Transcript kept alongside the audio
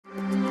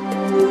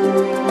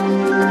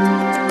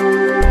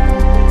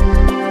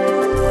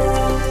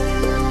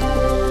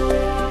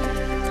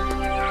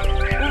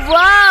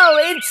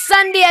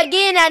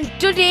again, and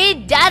today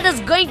Dad is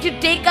going to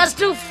take us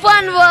to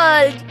Fun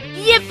World.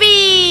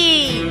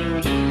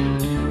 Yippee!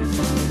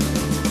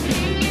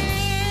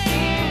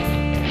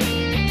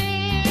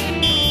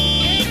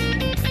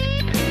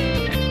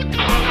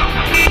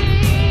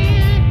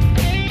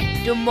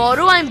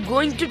 Tomorrow I'm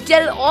going to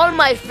tell all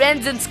my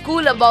friends in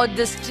school about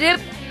this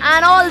trip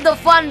and all the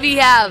fun we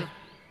have.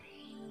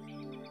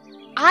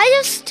 I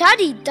have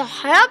studied the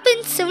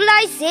Harappan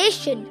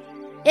civilization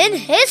in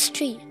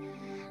history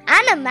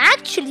and I'm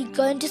actually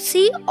going to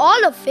see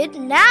all of it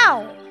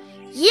now.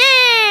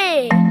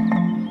 Yay!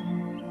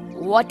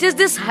 What is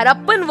this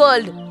Harappan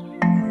world?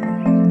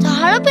 The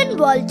Harappan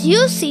world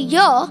you see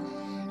here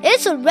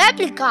is a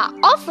replica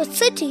of a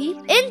city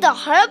in the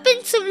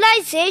Harappan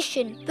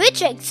civilization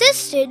which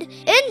existed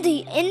in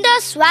the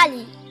Indus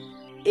Valley.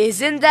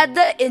 Isn't that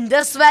the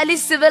Indus Valley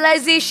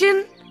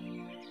civilization?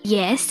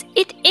 Yes,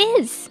 it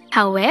is.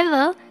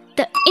 However,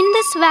 the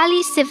Indus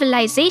Valley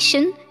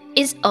civilization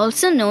is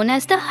also known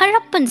as the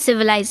Harappan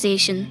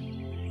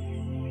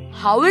civilization.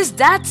 How is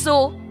that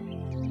so?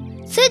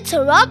 Since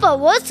Harappa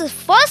was the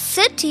first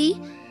city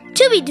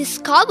to be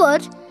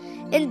discovered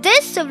in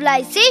this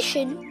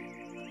civilization,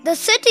 the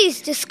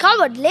cities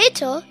discovered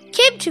later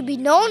came to be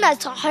known as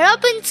the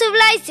Harappan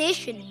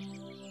civilization.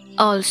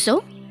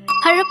 Also,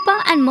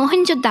 Harappa and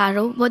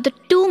Mohenjo-Daro were the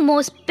two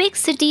most big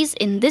cities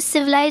in this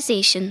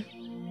civilization.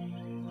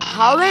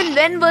 How and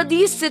when were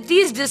these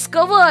cities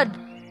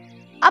discovered?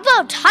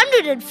 About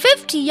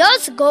 150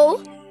 years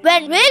ago,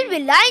 when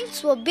railway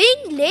lines were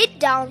being laid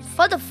down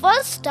for the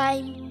first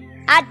time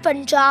at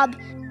Punjab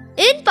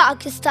in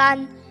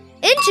Pakistan,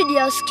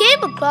 engineers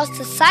came across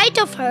the site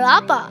of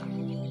Harappa.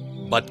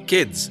 But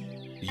kids,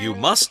 you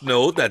must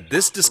know that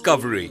this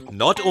discovery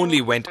not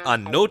only went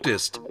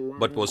unnoticed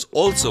but was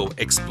also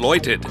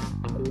exploited.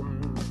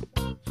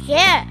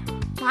 Yeah,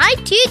 my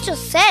teacher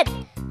said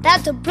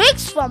that the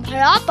bricks from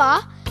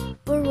Harappa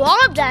were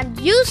robbed and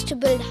used to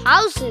build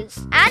houses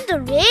and the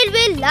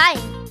railway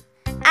line.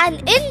 And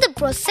in the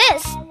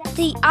process,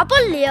 the upper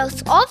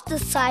layers of the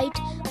site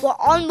were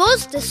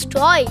almost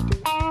destroyed.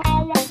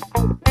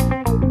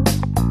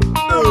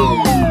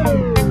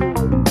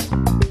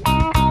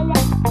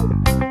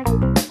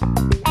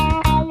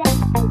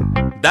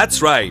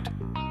 That's right.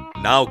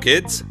 Now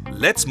kids,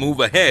 let's move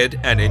ahead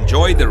and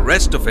enjoy the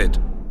rest of it.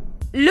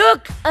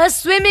 Look, a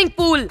swimming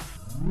pool.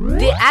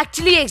 They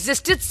actually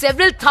existed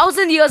several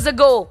thousand years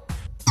ago.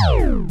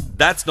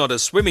 That's not a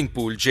swimming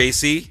pool,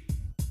 JC.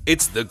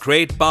 It's the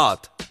Great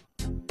Bath.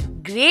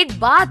 Great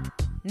Bath?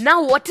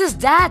 Now what is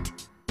that?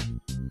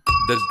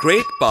 The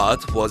Great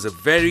Bath was a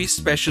very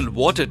special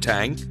water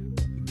tank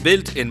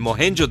built in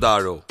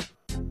Mohenjo-Daro.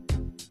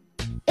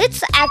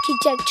 Its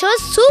architecture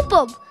is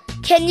superb.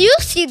 Can you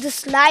see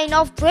this line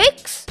of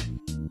bricks?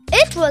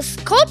 It was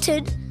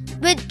coated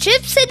with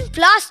gypsum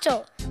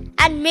plaster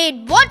and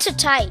made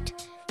watertight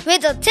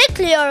with a thick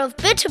layer of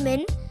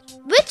bitumen,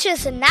 which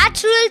is a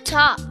natural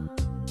tar.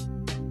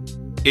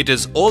 It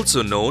is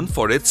also known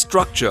for its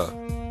structure.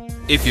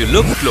 If you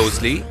look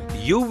closely,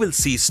 you will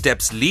see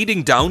steps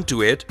leading down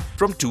to it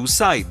from two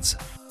sides.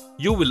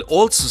 You will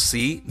also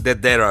see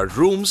that there are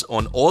rooms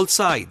on all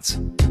sides.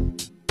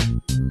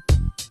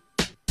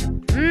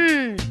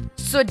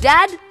 So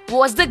Dad,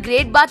 was the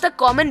Great Bath a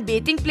common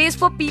bathing place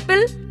for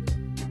people?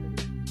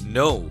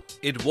 No,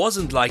 it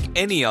wasn't like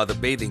any other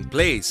bathing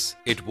place.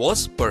 It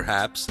was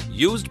perhaps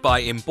used by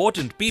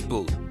important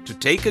people to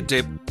take a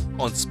dip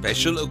on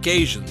special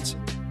occasions.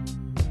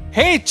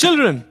 Hey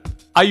children,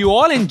 are you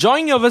all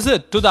enjoying your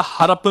visit to the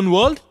Harappan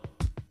world?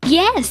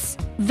 Yes,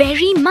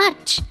 very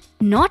much.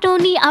 Not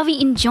only are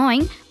we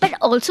enjoying, but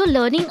also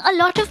learning a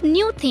lot of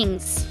new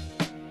things.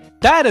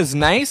 That is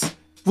nice.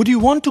 Would you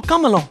want to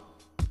come along?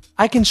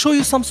 I can show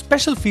you some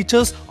special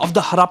features of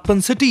the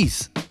Harappan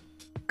cities.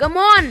 Come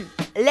on,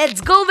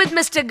 let's go with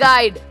Mr.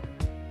 Guide.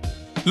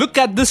 Look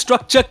at this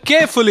structure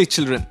carefully,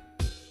 children.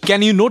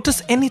 Can you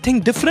notice anything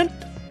different?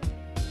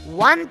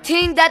 One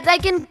thing that I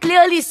can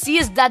clearly see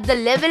is that the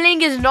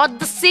leveling is not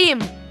the same.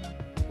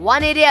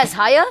 One area is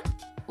higher,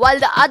 while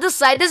the other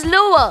side is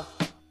lower.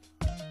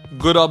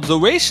 Good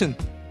observation.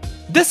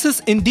 This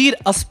is indeed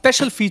a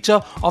special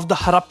feature of the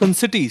Harappan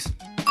cities.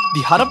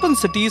 The Harappan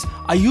cities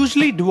are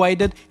usually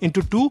divided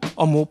into two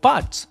or more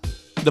parts.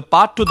 The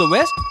part to the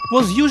west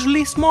was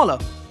usually smaller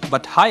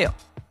but higher.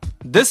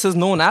 This is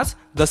known as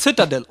the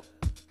citadel.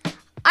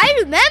 I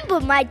remember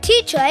my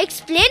teacher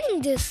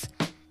explaining this.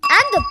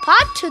 And the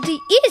part to the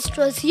east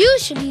was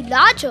usually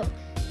larger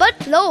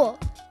but lower.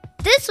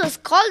 This was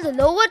called the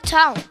lower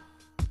town.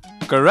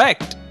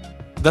 Correct.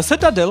 The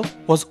citadel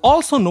was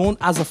also known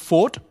as a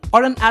fort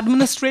or an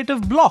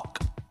administrative block.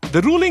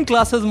 The ruling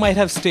classes might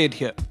have stayed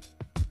here.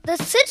 The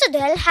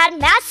citadel had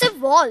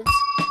massive walls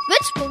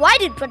which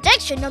provided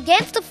protection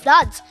against the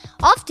floods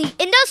of the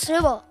Indus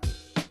River.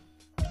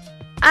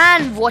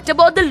 And what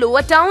about the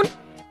lower town?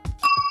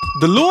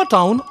 The lower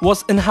town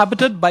was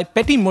inhabited by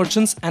petty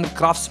merchants and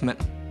craftsmen.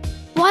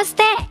 Was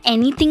there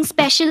anything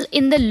special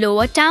in the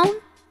lower town?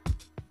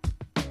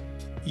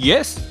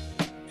 Yes,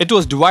 it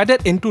was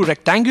divided into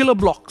rectangular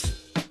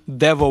blocks.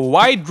 There were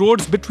wide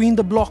roads between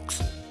the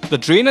blocks. The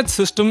drainage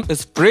system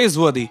is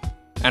praiseworthy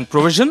and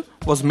provision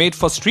was made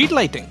for street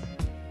lighting.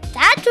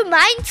 That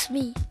reminds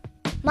me.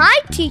 My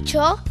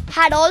teacher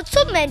had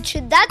also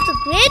mentioned that the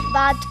Great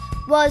Bath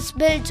was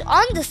built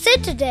on the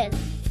citadel.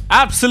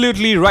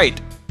 Absolutely right.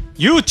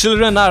 You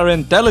children are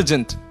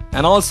intelligent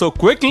and also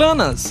quick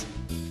learners.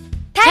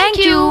 Thank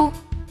you.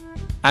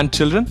 And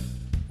children,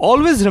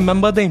 always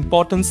remember the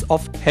importance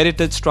of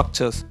heritage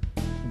structures.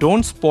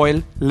 Don't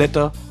spoil,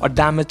 litter or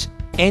damage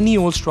any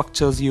old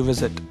structures you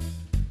visit.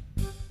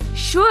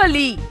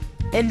 Surely.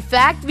 In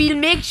fact, we'll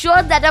make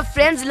sure that our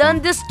friends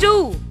learn this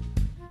too.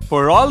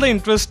 For all the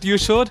interest you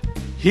showed,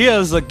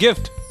 here's a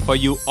gift for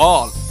you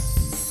all.